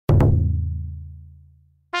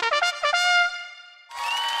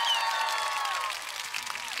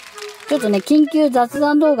ちょっとね、緊急雑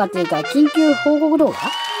談動画っていうか、緊急報告動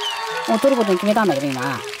画を撮ることに決めたんだけど、今。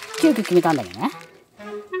急遽決めたんだけどね。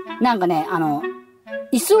なんかね、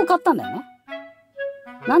椅子を買ったんだよね。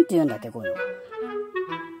なんて言うんだっけ、こういうの。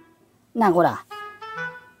なんかほら、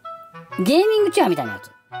ゲーミングチェアみたいなや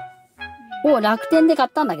つを楽天で買っ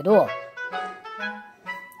たんだけど、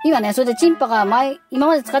今ね、それでチンパが今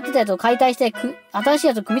まで使ってたやつを解体して、新しい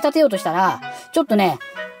やつを組み立てようとしたら、ちょっとね、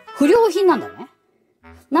不良品なんだよね。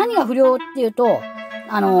何が不良っていうと、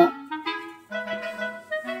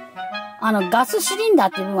ガスシリンダー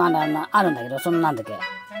っていう部分があるんだけど、なんだっけ。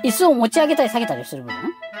椅子を持ち上げたり下げたりする部分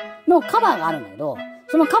のカバーがあるんだけど、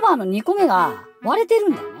そのカバーの2個目が割れてる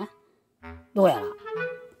んだよね。どうやら。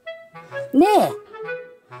で、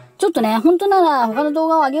ちょっとね、本当なら他の動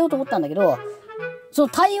画を上げようと思ったんだけど、その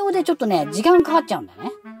対応でちょっとね、時間かかっちゃうんだよ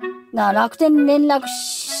ね。だから楽天に連絡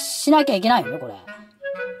しなきゃいけないよね、これ。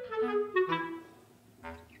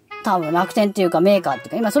多分楽天っていうかメーカーってい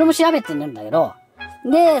うか、今それも調べてるんだけど、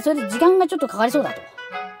で、それで時間がちょっとかかりそうだ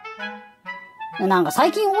と。なんか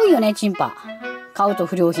最近多いよね、チンパ。買うと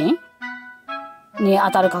不良品に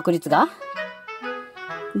当たる確率が。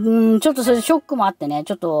ちょっとそれでショックもあってね、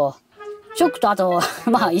ちょっと、ショックとあと、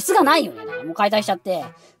まあ椅子がないよね。もう解体しちゃって、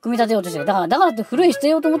組み立てようとしてる。だからって古い捨て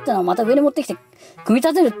ようと思ったのをまた上に持ってきて、組み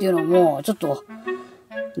立てるっていうのも、ちょっと、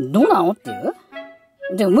どうなのっていう？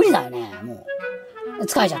でも無理だよね、もう。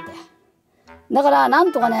疲れちゃって。だから、な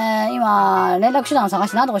んとかね、今、連絡手段を探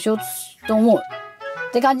してなんとかしようと思う。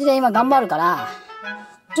って感じで今頑張るから、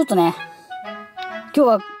ちょっとね、今日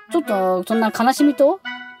は、ちょっと、そんな悲しみと、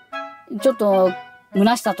ちょっと、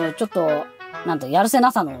虚しさと、ちょっと、やるせ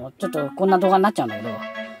なさの、ちょっとこんな動画になっちゃうんだけど、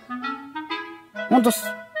ほんと、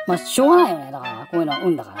まあ、しょうがないよね。だから、こういうのは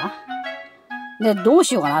運だから。で、どう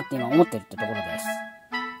しようかなって今思ってるってところです。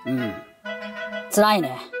うん。辛い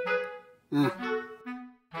ね。うん。